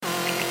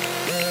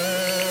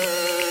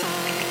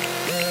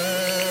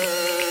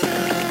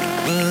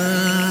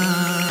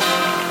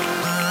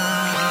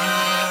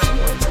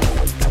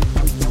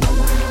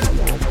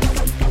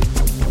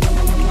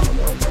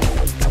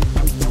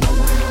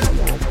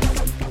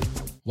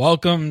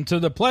Welcome to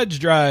the Pledge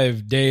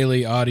Drive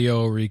daily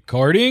audio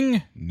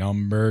recording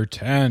number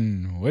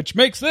 10, which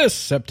makes this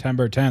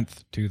September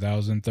 10th,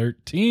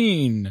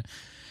 2013.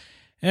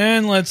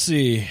 And let's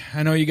see.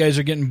 I know you guys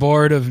are getting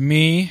bored of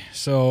me,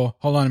 so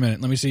hold on a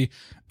minute. Let me see.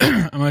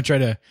 I'm going to try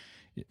to...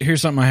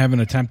 Here's something I haven't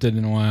attempted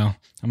in a while.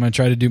 I'm going to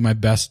try to do my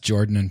best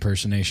Jordan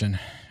impersonation.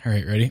 All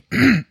right, ready?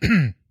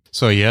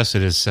 So yes,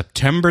 it is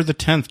September the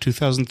 10th,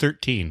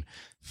 2013.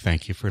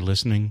 Thank you for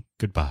listening.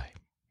 Goodbye.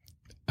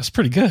 That's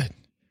pretty good.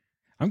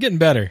 I'm getting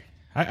better.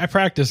 I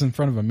practice in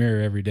front of a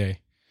mirror every day.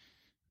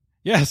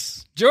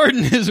 Yes,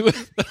 Jordan is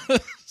with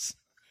us.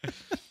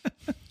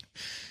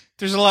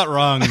 There's a lot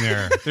wrong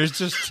there. There's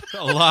just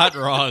a lot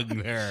wrong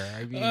there.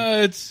 I mean,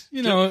 it's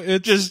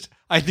just.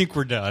 I think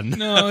we're done.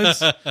 No,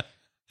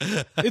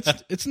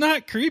 it's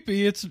not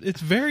creepy. It's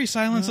very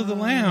Silence of the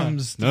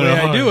Lambs the No, way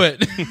no. I do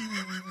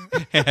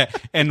it.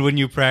 And when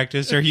you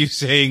practice, are you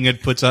saying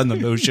it puts on the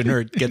lotion or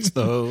it gets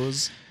the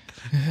hose?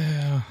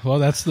 Well,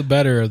 that's the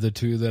better of the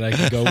two that I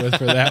could go with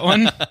for that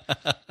one.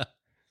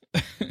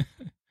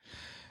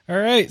 All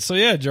right. So,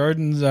 yeah,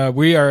 Jordan's,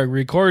 we are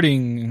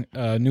recording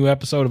a new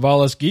episode of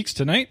All Us Geeks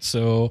tonight.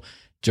 So,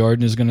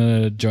 Jordan is going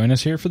to join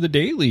us here for the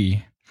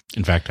daily.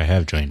 In fact, I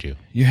have joined you.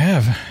 You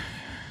have.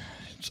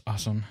 It's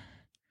awesome.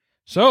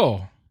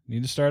 So,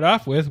 need to start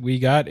off with, we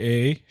got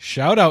a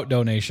shout-out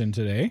donation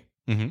today.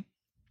 Mm-hmm.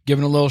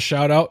 Giving a little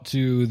shout-out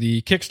to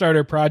the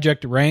Kickstarter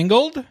project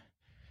Wrangled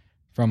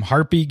from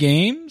Harpy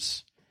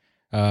Games.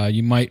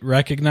 You might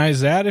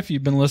recognize that if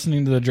you've been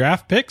listening to the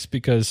draft picks,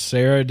 because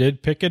Sarah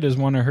did pick it as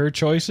one of her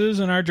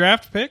choices in our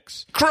draft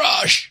picks.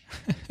 Crush!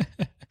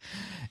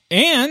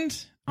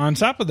 And on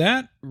top of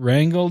that,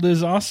 Wrangled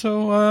is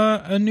also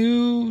a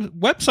new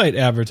website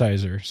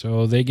advertiser.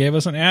 So they gave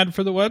us an ad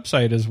for the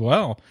website as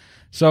well.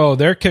 So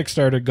their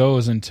Kickstarter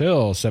goes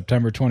until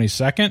September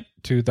 22nd,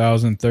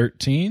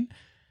 2013.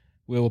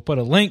 We will put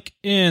a link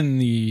in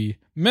the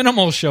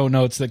minimal show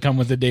notes that come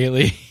with the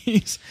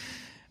dailies.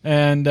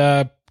 And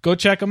go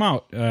check them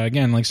out.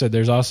 Again, like I said,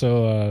 there's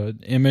also an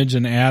image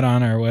and ad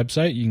on our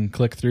website. You can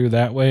click through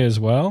that way as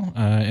well.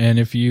 And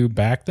if you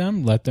back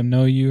them, let them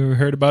know you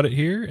heard about it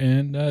here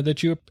and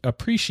that you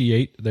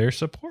appreciate their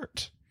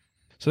support.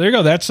 So there you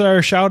go. That's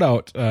our shout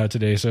out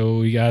today. So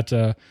we got,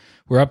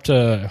 we're up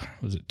to,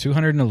 was it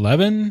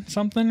 211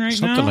 something right now?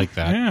 Something like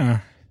that. Yeah.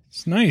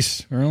 It's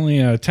nice. We're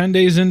only 10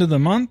 days into the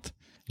month.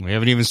 We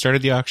haven't even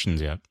started the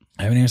auctions yet.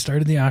 I haven't even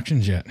started the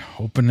auctions yet.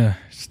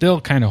 Still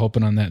kind of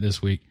hoping on that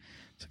this week.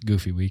 It's a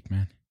goofy week,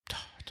 man. Tell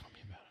me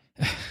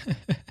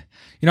about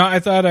it. I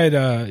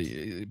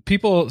thought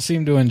people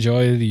seem to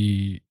enjoy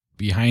the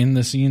behind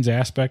the scenes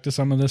aspect of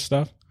some of this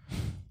stuff.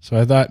 So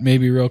I thought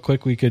maybe real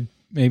quick we could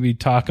maybe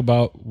talk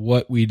about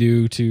what we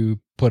do to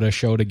put a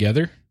show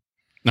together.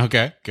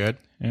 Okay, good.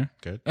 Yeah.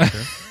 Good.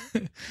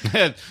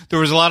 There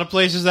was a lot of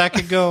places that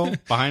could go.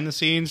 Behind the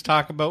scenes,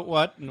 talk about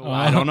what?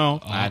 I don't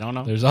know. I don't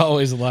know. There's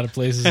always a lot of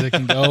places that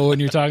can go when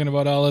you're talking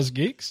about All Us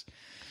Geeks.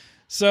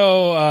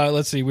 So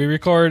let's see. We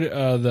record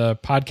the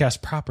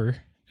podcast proper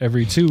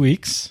every 2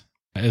 weeks,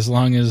 as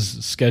long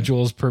as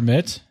schedules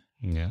permit.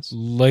 Yes.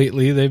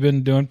 Lately, they've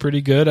been doing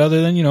pretty good,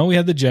 other than, we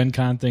had the Gen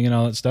Con thing and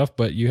all that stuff,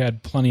 but you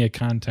had plenty of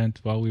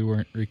content while we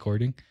weren't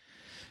recording.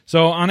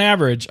 So on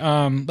average,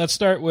 let's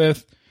start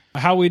with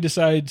how we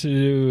decide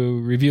to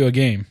review a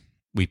game.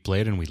 We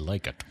played and we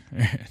like it.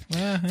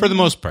 For the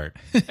most part.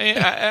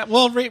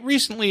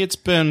 Recently it's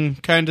been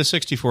kind of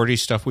 60-40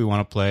 stuff we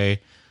want to play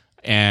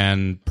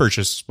and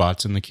purchase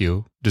spots in the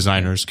queue.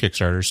 Designers,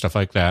 Kickstarter, stuff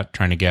like that.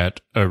 Trying to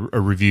get a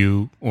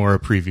review or a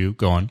preview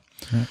going.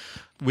 Yeah.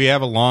 We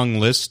have a long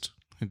list.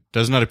 It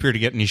does not appear to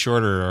get any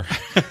shorter.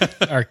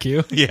 Our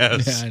queue?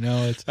 Yes. Yeah, I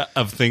know.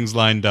 Of things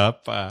lined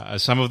up.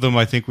 Some of them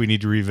I think we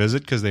need to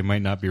revisit because they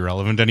might not be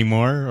relevant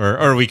anymore.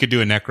 Or we could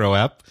do a Necro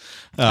ep.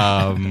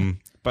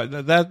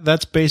 But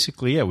that's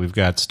basically it. We've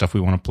got stuff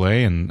we want to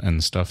play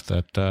and stuff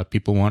that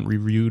people want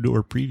reviewed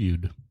or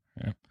previewed.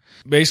 Yeah.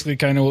 Basically,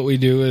 kind of what we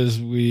do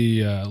is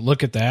we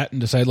look at that and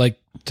decide, like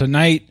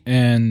tonight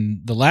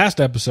and the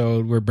last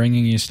episode, we're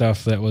bringing you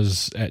stuff that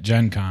was at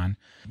Gen Con.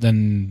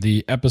 Then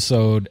the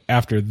episode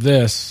after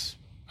this,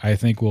 I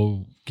think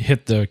we'll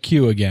hit the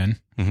queue again.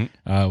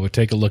 Mm-hmm. We'll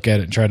take a look at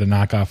it and try to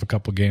knock off a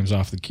couple games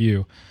off the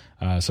queue.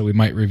 So we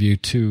might review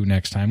 2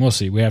 next time. We'll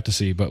see. We have to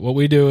see. But what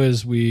we do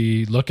is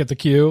we look at the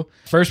queue.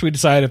 First, we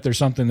decide if there's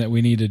something that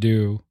we need to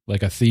do,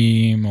 like a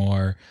theme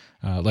or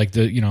like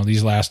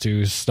these last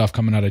 2 stuff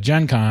coming out of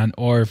Gen Con,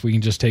 or if we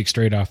can just take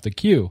straight off the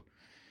queue.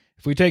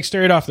 If we take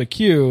straight off the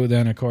queue,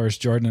 then of course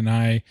Jordan and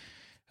I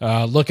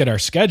look at our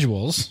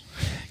schedules,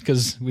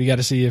 because we got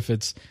to see if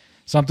it's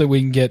something we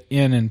can get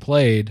in and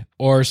played,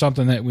 or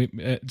something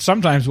that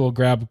sometimes we'll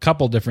grab a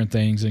couple different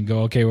things and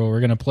go, okay, well, we're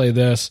going to play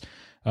this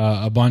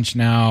a bunch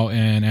now,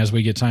 and as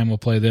we get time, we'll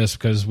play this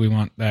because we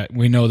want that.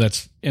 We know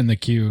that's in the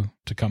queue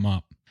to come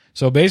up.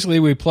 So basically,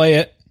 we play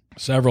it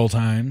several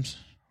times.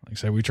 Like I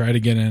said, we try to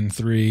get in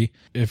 3.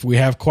 If we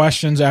have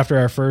questions after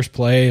our first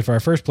play, if our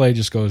first play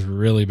just goes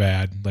really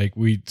bad, like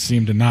we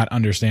seem to not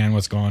understand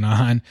what's going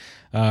on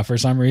for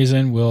some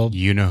reason,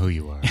 you know who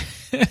you are.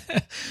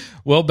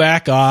 We'll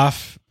back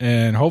off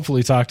and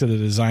hopefully talk to the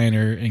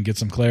designer and get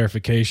some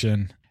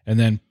clarification and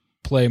then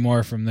play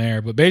more from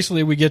there. But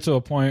basically we get to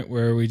a point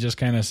where we just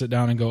kind of sit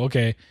down and go,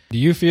 okay, do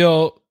you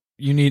feel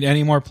you need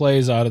any more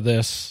plays out of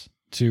this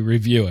to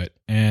review it?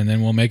 And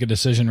then we'll make a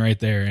decision right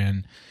there.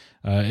 And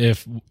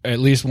if at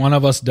least one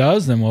of us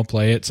does, then we'll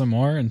play it some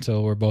more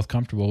until we're both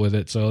comfortable with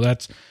it. So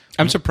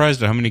I'm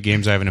surprised at how many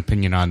games I have an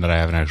opinion on that I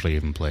haven't actually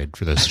even played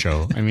for this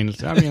show. I mean,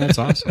 that's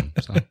awesome.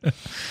 So.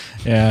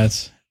 Yeah,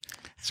 it's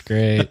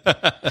great.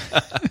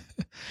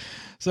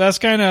 So that's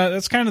kind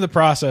of the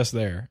process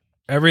there.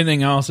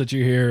 Everything else that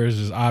you hear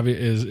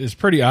is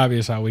pretty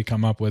obvious how we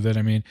come up with it.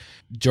 I mean,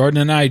 Jordan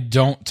and I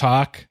don't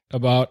talk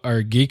about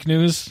our geek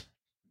news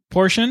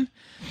portion,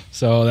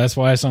 so that's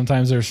why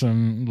sometimes there's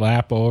some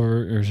lap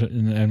over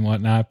and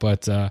whatnot.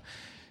 But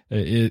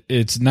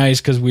it's nice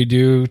because we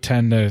do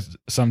tend to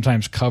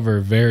sometimes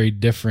cover very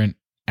different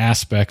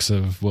aspects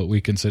of what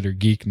we consider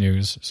geek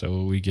news,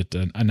 so we get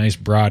a nice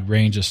broad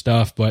range of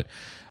stuff. But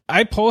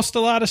I post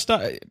a lot of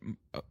stuff.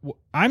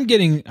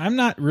 I'm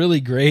not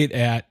really great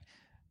at,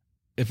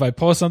 if I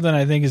post something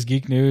I think is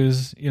geek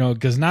news,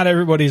 because not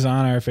everybody's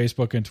on our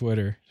Facebook and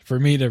Twitter, for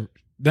me to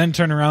then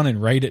turn around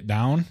and write it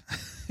down.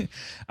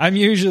 I'm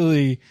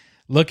usually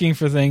looking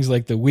for things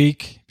like up to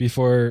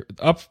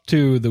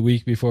the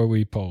week before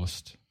we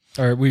post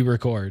or we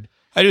record.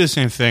 I do the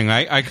same thing.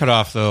 I cut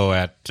off though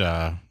at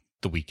the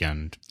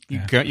weekend.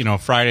 Yeah.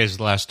 Friday is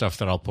the last stuff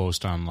that I'll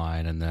post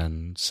online, and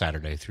then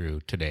Saturday through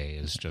today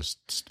is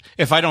just,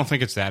 if I don't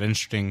think it's that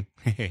interesting,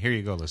 here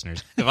you go,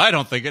 listeners. If I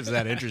don't think it's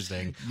that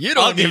interesting,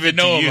 I'll give it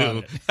to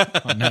you.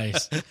 Oh,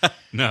 nice.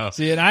 No.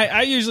 See, and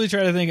I usually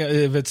try to think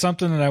if it's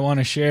something that I want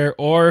to share,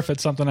 or if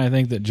it's something I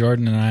think that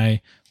Jordan and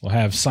I will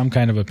have some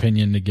kind of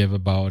opinion to give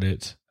about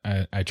it,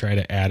 I try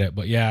to add it.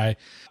 But yeah,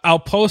 I'll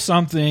post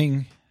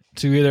something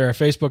to either our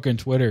Facebook and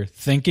Twitter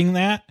thinking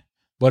that,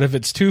 but if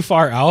it's too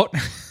far out,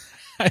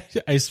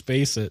 I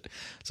space it.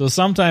 So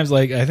sometimes,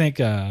 like I think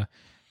a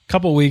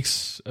couple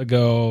weeks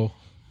ago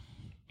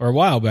or a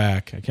while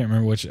back, I can't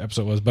remember which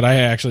episode it was, but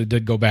I actually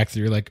did go back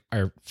through like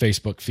our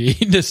Facebook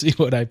feed to see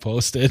what I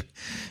posted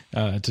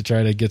to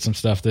try to get some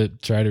stuff,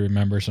 try to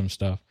remember some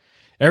stuff.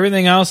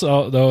 Everything else,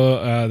 though,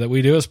 that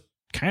we do is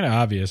kind of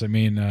obvious. I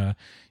mean,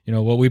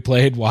 what we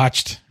played,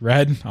 watched,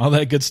 read, all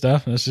that good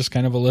stuff. That's just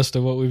kind of a list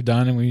of what we've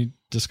done, and we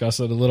discuss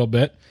it a little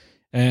bit.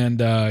 And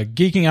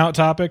geeking out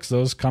topics,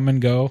 those come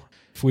and go.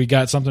 If we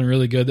got something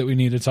really good that we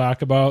need to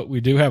talk about,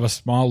 we do have a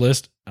small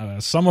list.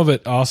 Some of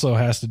it also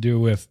has to do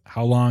with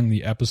how long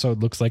the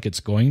episode looks like it's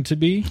going to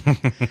be.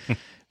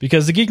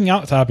 Because the geeking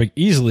out topic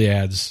easily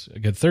adds a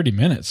good 30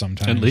 minutes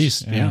sometimes. At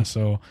least, yeah.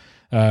 So,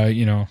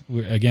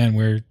 again,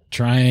 we're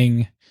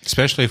trying.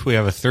 Especially if we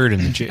have a third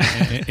in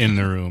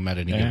the room at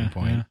any given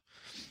point.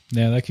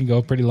 Yeah, that can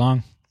go pretty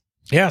long.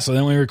 Yeah, so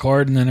then we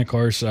record, and then, of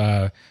course,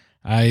 I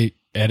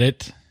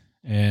edit,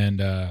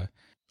 and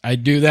I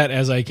do that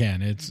as I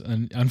can.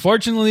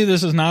 Unfortunately,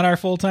 this is not our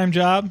full-time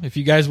job. If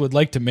you guys would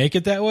like to make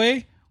it that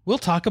way, we'll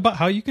talk about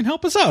how you can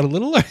help us out a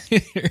little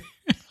later.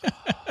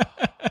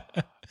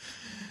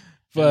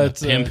 But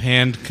the pimp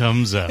hand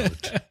comes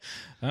out.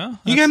 Well,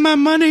 you got my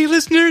money,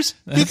 listeners.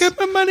 You got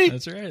my money.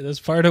 That's right. That's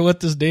part of what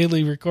this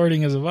daily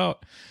recording is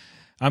about.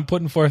 I'm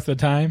putting forth the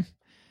time.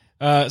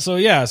 So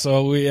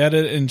we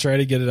edit and try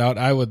to get it out.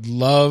 I would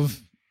love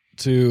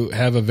to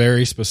have a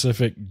very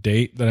specific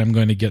date that I'm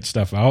going to get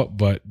stuff out,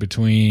 but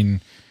between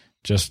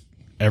just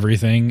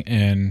everything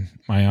and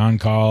my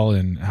on-call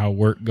and how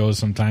work goes,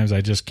 sometimes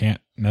I just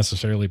can't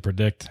necessarily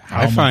predict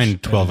how I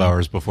find 12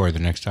 hours before the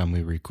next time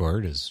we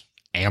record is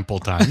ample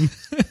time.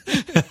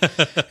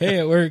 Hey,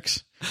 it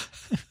works.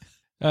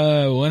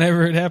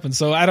 Whenever it happens.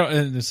 So I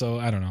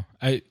don't know.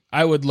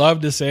 I would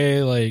love to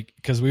say, like,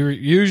 because we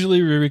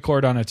usually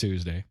record on a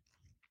Tuesday,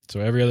 so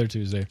every other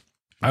Tuesday.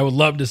 I would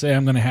love to say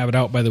I'm going to have it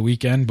out by the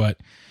weekend, but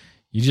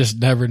you just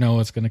never know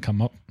what's going to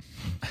come up.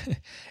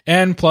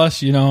 And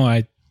plus,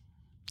 I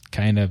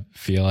kind of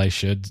feel I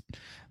should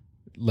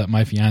let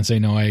my fiance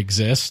know I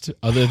exist,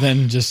 other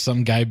than just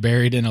some guy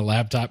buried in a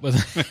laptop with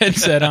a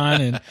headset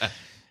on.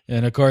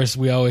 And of course,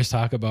 we always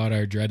talk about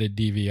our dreaded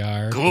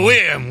DVR. Go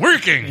away, I'm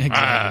working.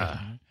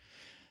 Exactly.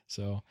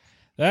 So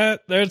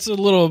that's a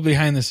little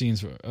behind the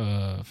scenes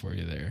for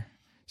you there.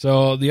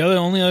 So the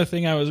only other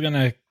thing I was going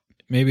to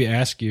maybe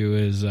ask you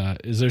is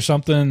there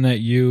something that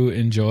you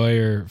enjoy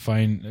or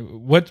find?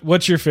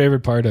 What's your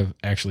favorite part of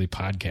actually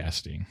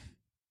podcasting?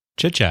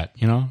 Chit chat,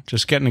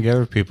 just getting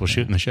together with people,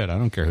 shooting the shit. I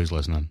don't care who's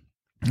listening.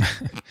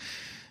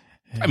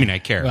 I mean, I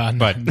care, well,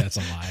 but that's a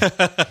lie.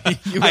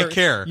 I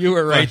care. You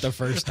were right the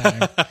first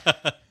time.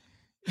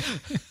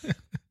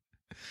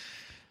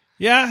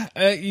 Yeah,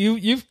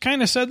 you've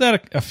kind of said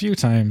that a few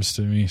times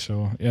to me.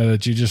 So yeah,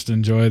 that you just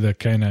enjoy the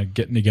kind of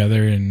getting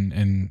together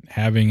and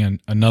having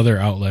another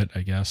outlet,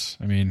 I guess.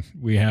 I mean,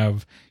 we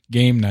have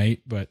game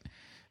night, but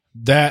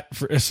that,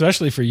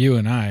 especially for you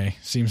and I,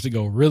 seems to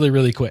go really,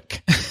 really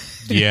quick.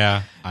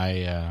 Yeah,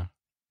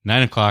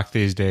 9:00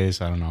 these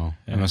days. I don't know.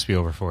 Yeah. I must be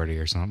over 40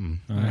 or something.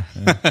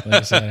 Like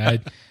I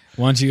said,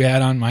 once you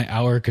add on my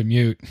hour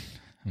commute,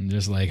 I'm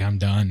just like, I'm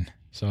done.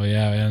 So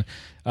yeah, and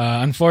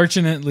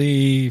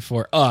unfortunately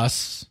for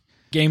us,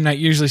 game night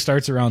usually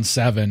starts around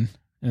 7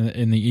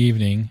 in the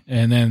evening,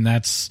 and then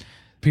that's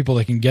people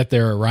that can get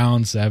there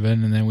around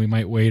 7, and then we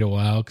might wait a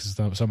while because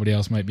somebody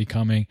else might be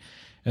coming.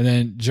 And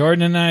then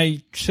Jordan and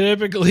I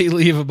typically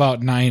leave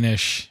about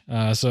 9-ish,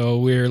 so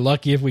we're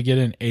lucky if we get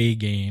an A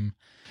game.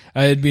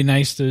 It'd be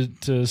nice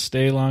to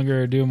stay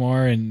longer or do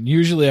more, and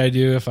usually I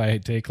do. If I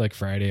take like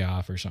Friday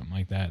off or something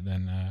like that,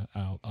 then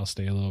I'll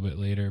stay a little bit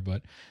later.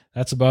 But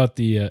that's about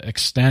the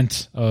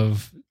extent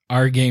of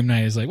our game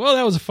night. Is like, well,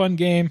 that was a fun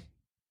game.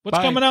 What's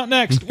coming out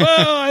next?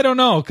 Well, I don't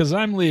know because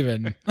I'm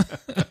leaving.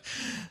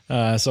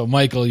 So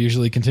Michael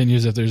usually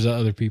continues if there's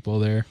other people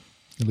there,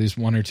 at least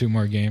 1 or 2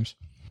 more games.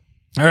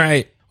 All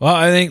right. Well,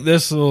 I think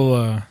this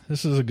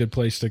is a good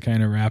place to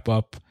kind of wrap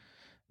up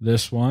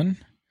this one.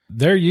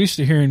 They're used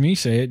to hearing me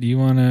say it. Do you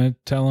want to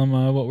tell them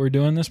what we're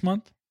doing this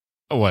month?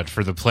 What,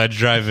 for the pledge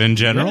drive in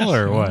general,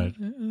 or what?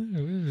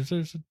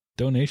 There's a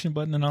donation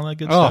button and all that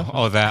good stuff.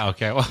 Oh, that.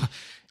 Okay. Well,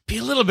 be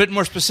a little bit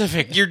more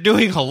specific. You're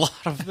doing a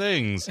lot of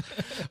things.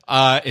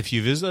 If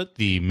you visit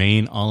the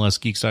main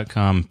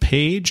allusgeeks.com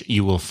page,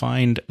 you will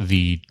find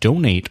the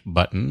donate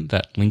button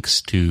that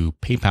links to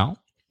PayPal.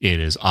 It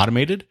is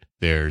automated.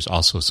 There's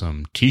also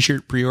some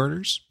t-shirt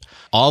pre-orders.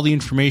 All the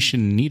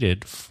information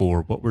needed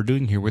for what we're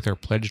doing here with our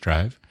pledge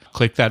drive.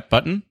 Click that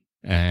button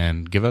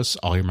and give us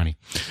all your money.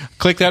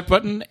 Click that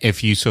button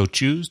if you so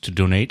choose to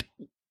donate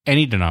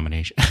any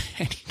denomination.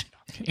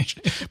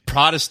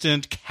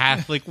 Protestant,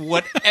 Catholic,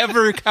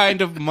 whatever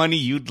kind of money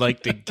you'd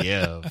like to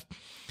give.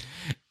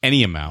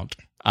 Any amount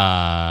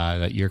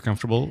that you're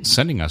comfortable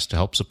sending us to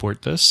help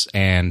support this.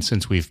 And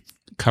since we've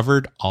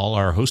covered all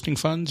our hosting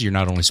funds, you're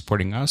not only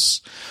supporting us,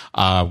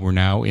 we're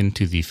now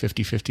into the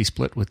 50-50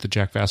 split with the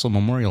Jack Vassal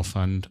Memorial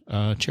Fund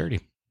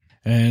charity.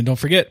 And don't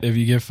forget, if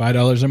you give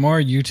 $5 or more,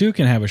 you too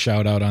can have a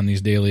shout out on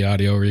these daily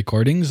audio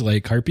recordings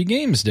like Harpy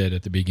Games did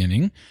at the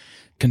beginning.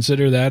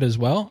 Consider that as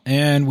well.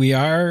 And we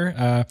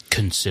are...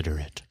 Consider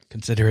it.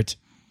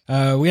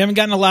 We haven't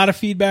gotten a lot of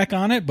feedback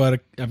on it,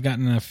 but I've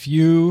gotten a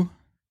few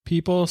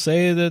people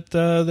say that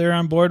they're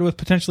on board with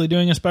potentially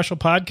doing a special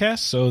podcast.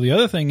 So the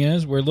other thing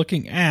is we're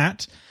looking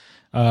at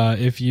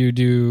if you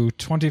do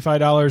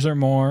 $25 or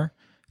more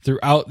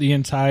throughout the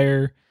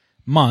entire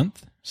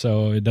month.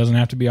 So it doesn't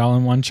have to be all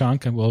in one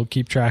chunk, and we'll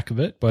keep track of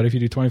it. But if you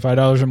do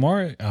 $25 or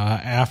more,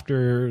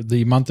 after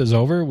the month is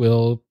over,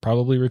 we'll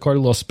probably record a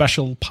little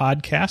special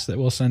podcast that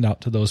we'll send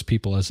out to those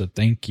people as a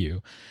thank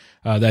you.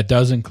 That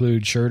does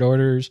include shirt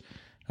orders,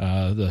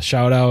 the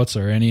shout outs,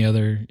 or any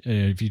other,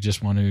 if you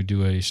just want to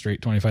do a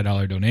straight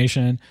 $25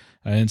 donation.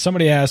 And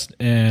somebody asked,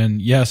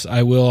 and yes,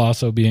 I will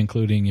also be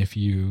including if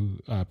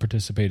you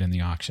participate in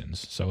the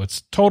auctions. So it's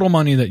total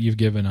money that you've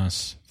given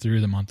us through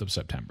the month of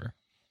September.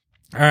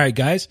 All right,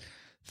 guys.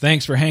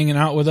 Thanks for hanging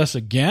out with us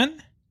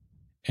again.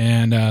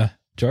 And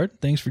Jordan,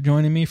 thanks for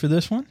joining me for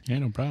this one. Yeah,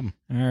 no problem.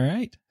 All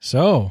right.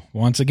 So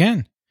once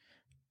again,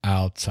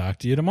 I'll talk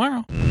to you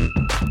tomorrow.